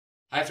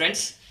Hi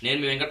friends, నేను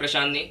మీ Venkata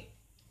ప్రశాంత్ని.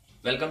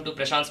 Welcome to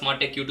Prashanth smart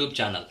tech YouTube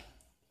channel.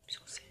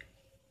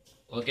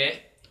 Okay,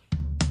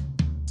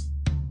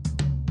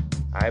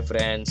 hi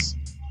friends,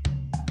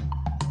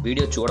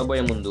 video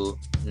చూడబోయే ముందు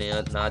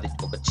నాది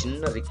ఒక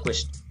చిన్న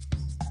రిక్వెస్ట్.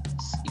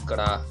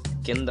 ఇక్కడ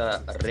కింద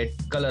రెడ్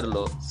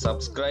కలర్లో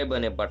సబ్స్క్రైబ్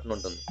అనే బటన్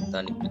ఉంటుంది,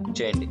 దాన్ని క్లిక్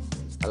చేయండి.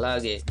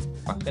 అలాగే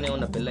పక్కనే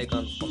ఉన్న బెల్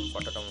ఐకాన్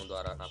కొట్టడం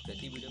ద్వారా నా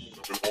ప్రతి వీడియో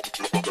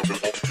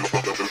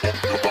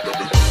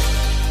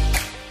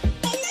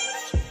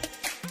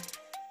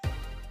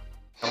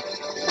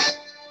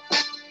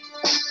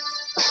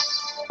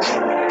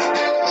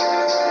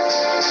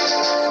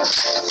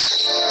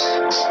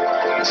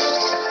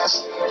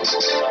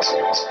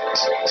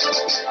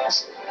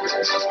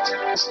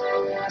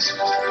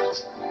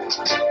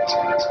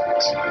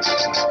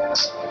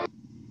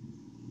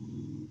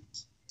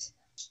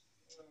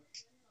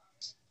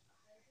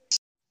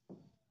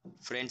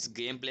ఫ్రెండ్స్,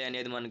 గేమ్ ప్లే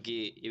అనేది మనకి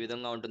ఈ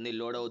విధంగా ఉంటుంది.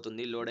 లోడ్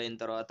అవుతుంది. లోడ్ అయిన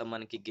తర్వాత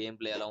మనకి గేమ్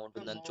ప్లే ఎలా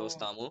ఉంటుందని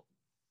చూస్తాము.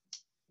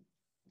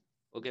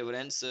 ఓకే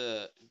ఫ్రెండ్స్,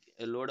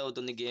 లోడ్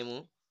అవుతుంది గేము.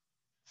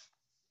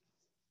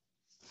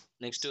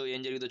 నెక్స్ట్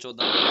ఏం జరిగిందో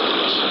చూద్దాం.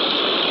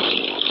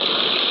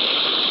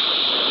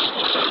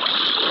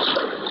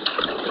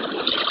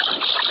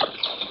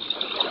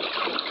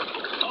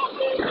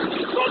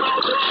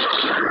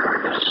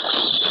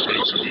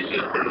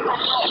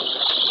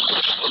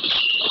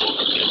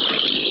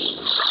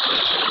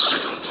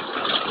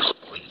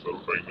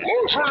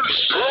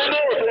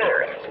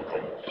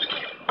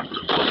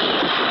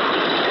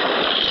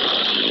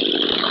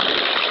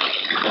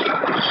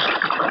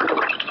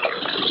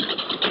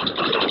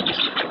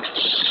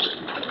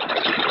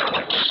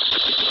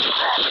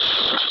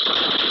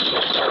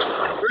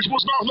 Ich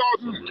muss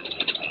nachladen.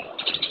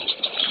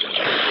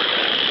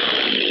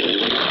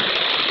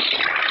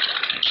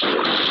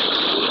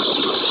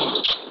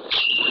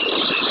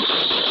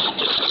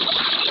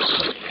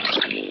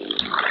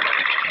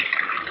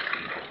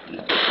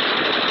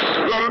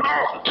 Lade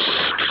nach.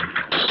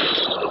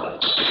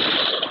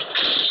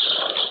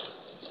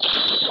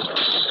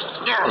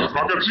 Ja,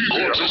 Magazin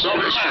leer.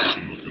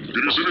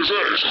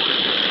 Перезаряжаюсь.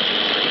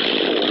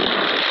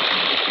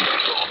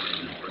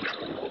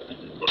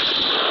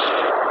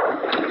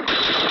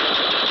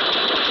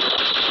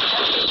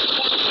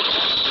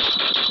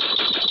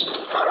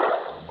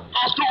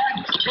 Achtung,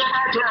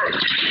 Granate!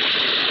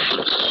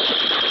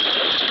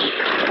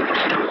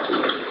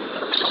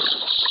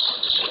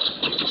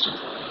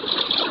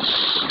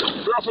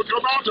 Werfe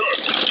Granate!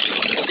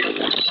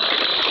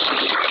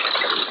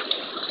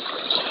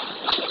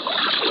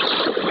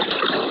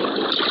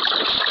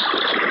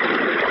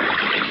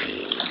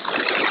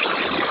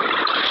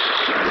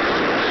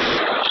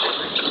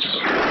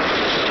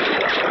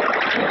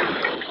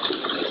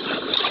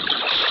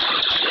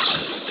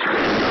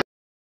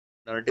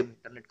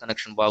 Internet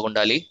connection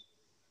బాగుండాలి.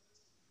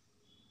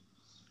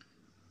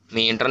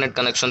 మీ ఇంటర్నెట్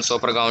కనెక్షన్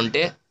సూపర్గా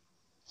ఉంటే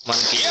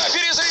మనకి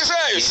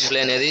గేమ్ ప్లే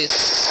అనేది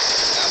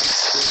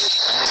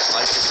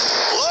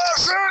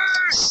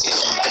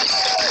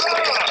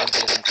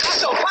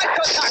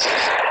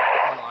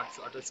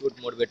ఆటో షూట్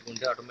మోడ్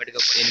పెట్టుకుంటే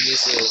ఆటోమేటిక్గా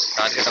ఎనిమీస్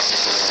టార్గెట్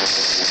అవుతుంది.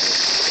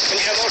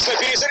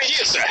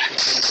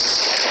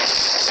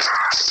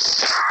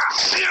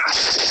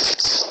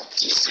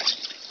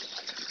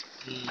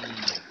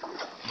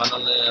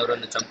 మనల్ని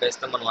ఎవరైనా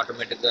చంపేస్తే మనం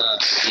ఆటోమేటిక్గా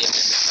గేమ్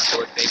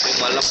అటువంటి అయిపోయి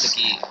మళ్ళీ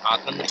మనకి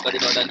అక్కడి నుంచి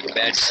కదిలిపోవడానికి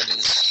బ్యాట్స్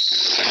అనేది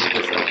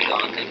ఇది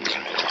ఆన్లైన్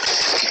గేమ్.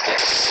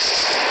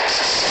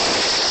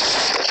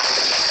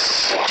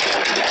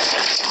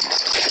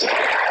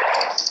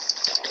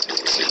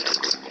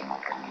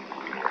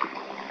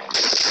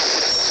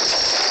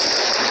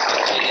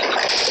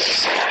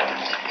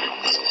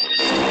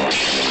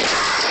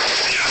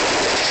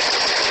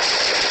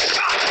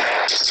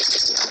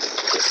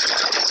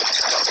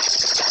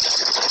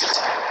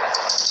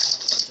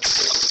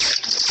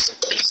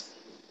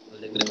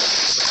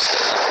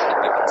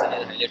 వెపన్స్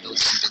అనేది హైలైట్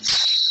అవుతుంటుంది.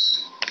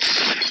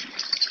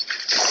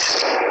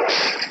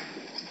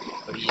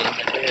 అవి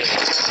ఏంటంటే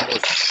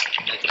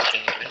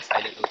ఫ్రెండ్స్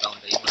హైలైట్ అవుతూ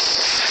ఉంటాయి.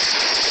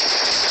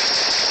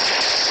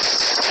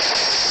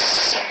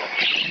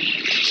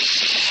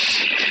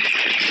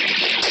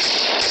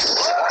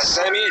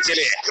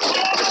 Заметили!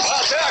 В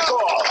атаку!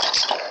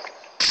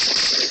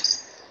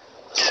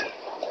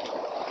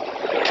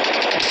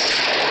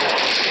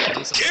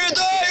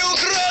 Кидаю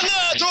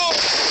гранату!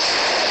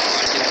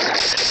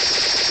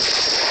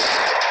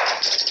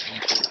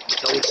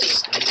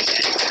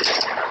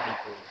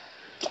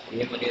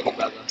 గేమ్ అనేది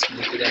బాగా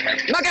స్మూత్గా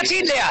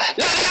Magazin leer!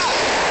 Lade nach!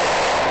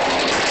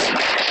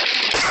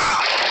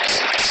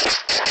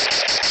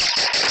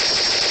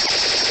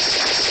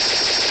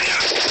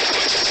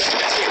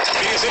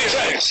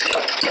 Перезаряжаюсь!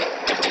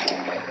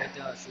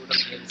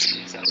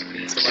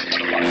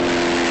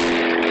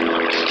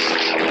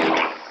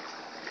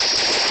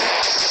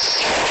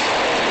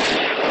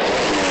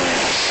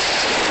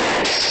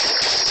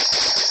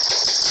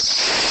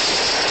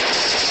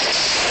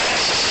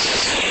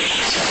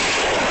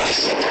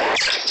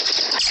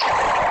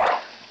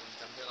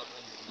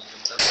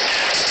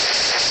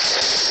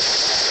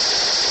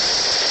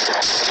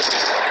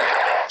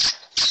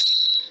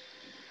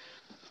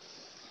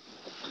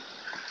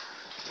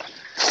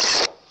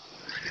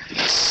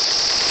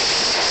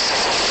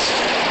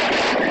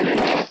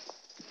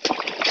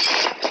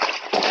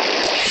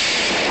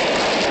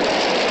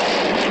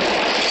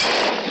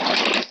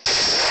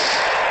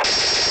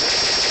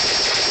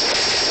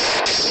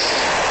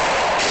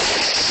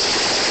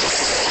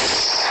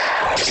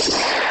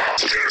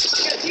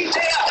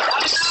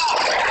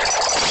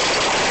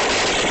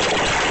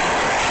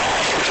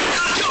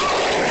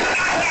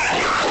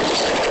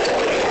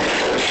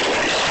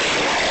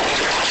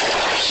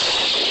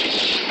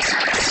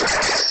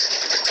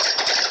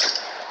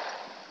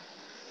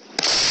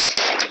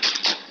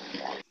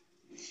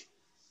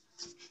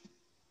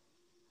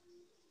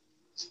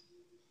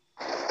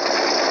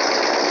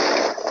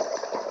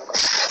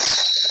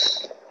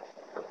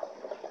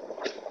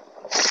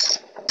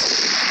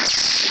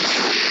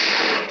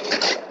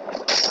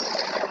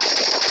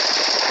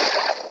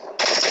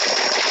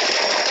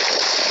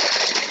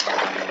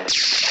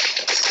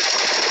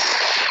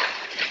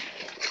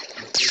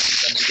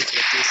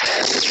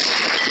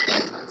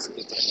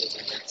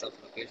 Types of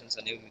locations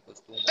అనేవి మీకు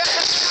వస్తూ ఉంటాయి.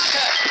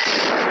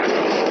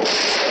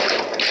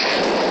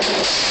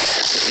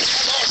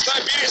 Нужно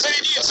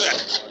перезарядиться!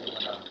 వాళ్ళు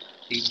మన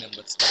టీమ్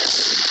మెంబర్స్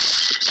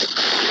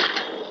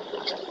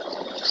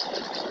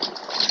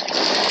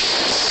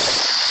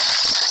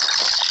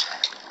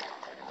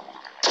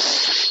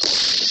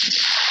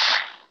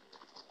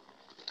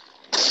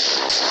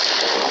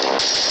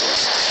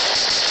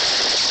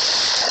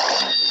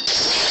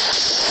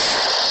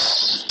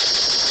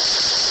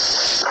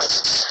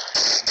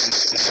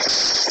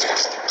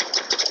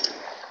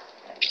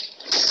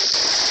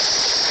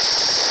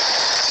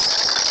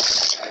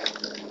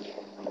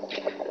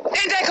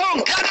Entdeckung!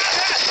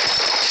 Granate!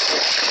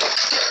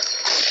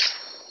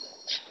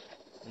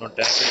 మనం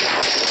ట్రాక్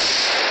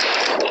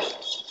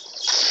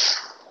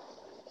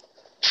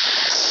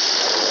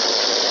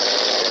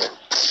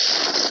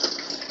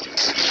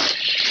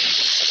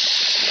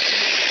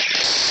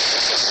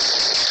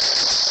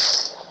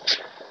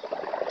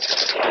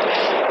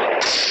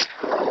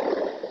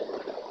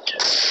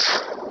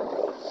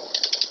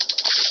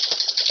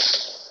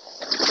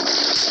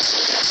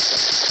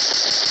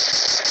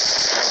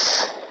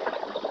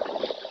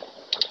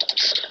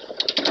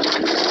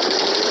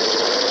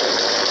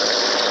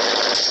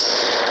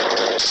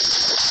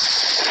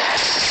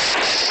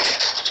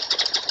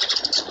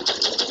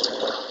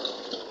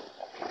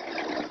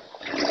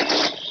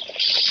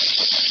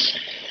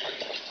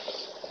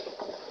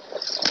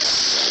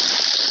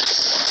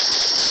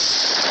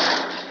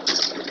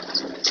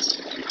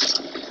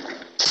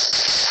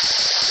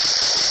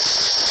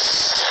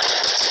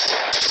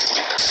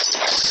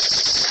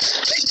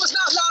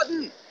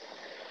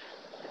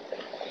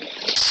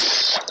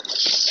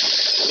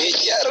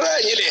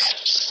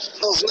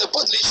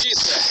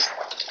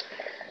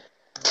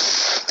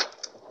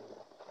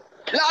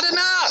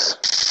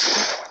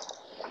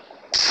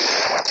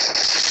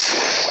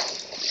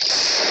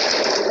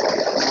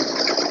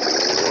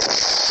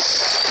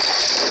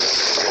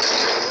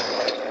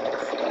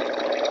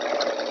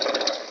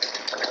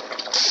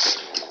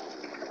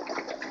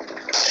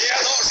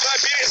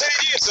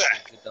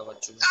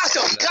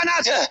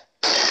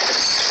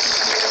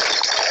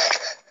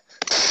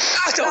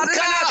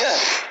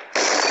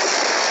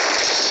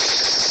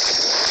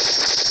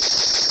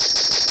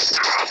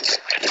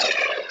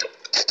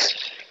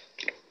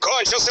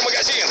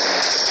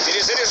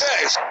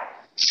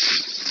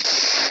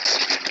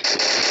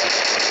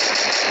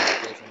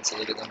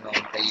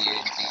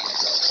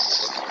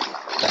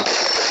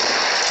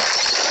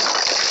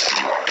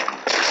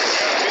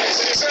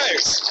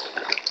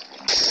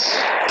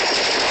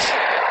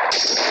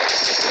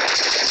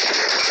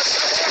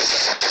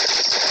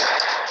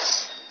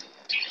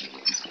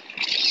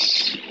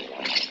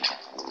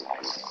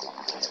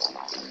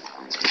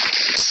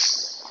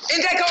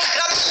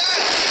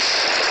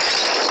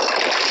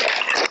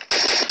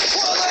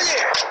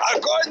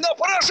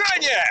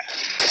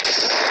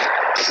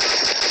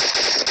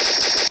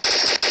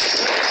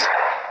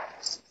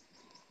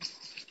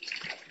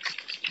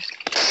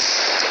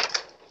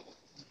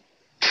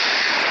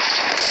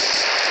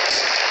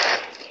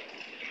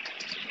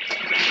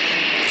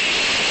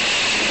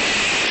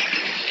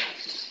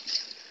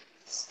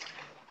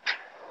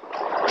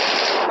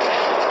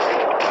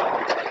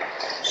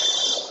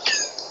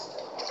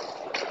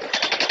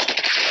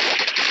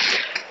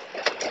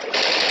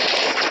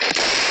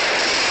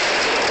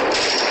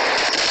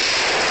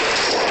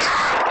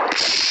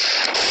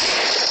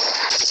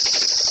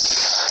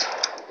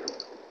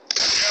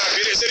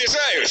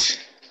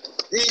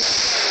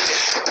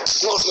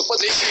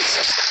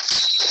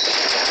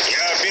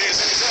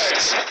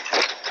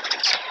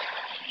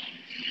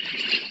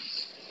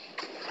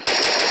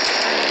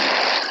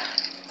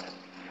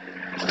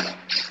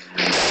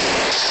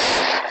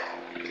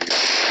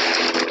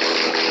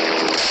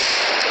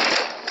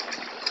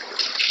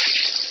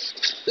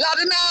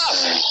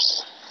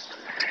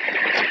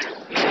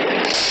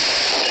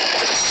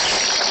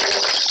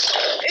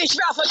Ich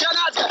werfe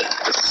Granate!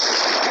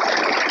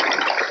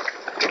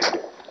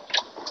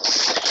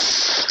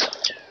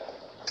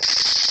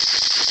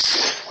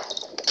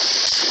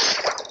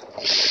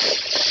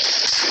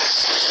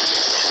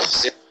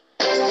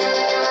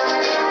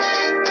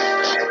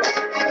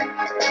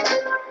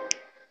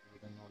 ఈ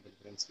విధంగా ఉంటుంది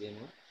ఫ్రెండ్స్ గేమ్.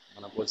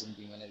 మన అపోజింగ్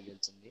టీం అనేది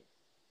గెలిచింది.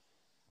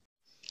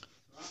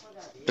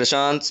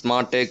 Prashanth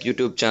smart tech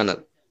YouTube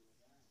channel.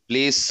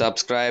 Please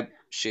subscribe,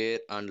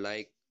 share and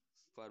like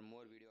for more.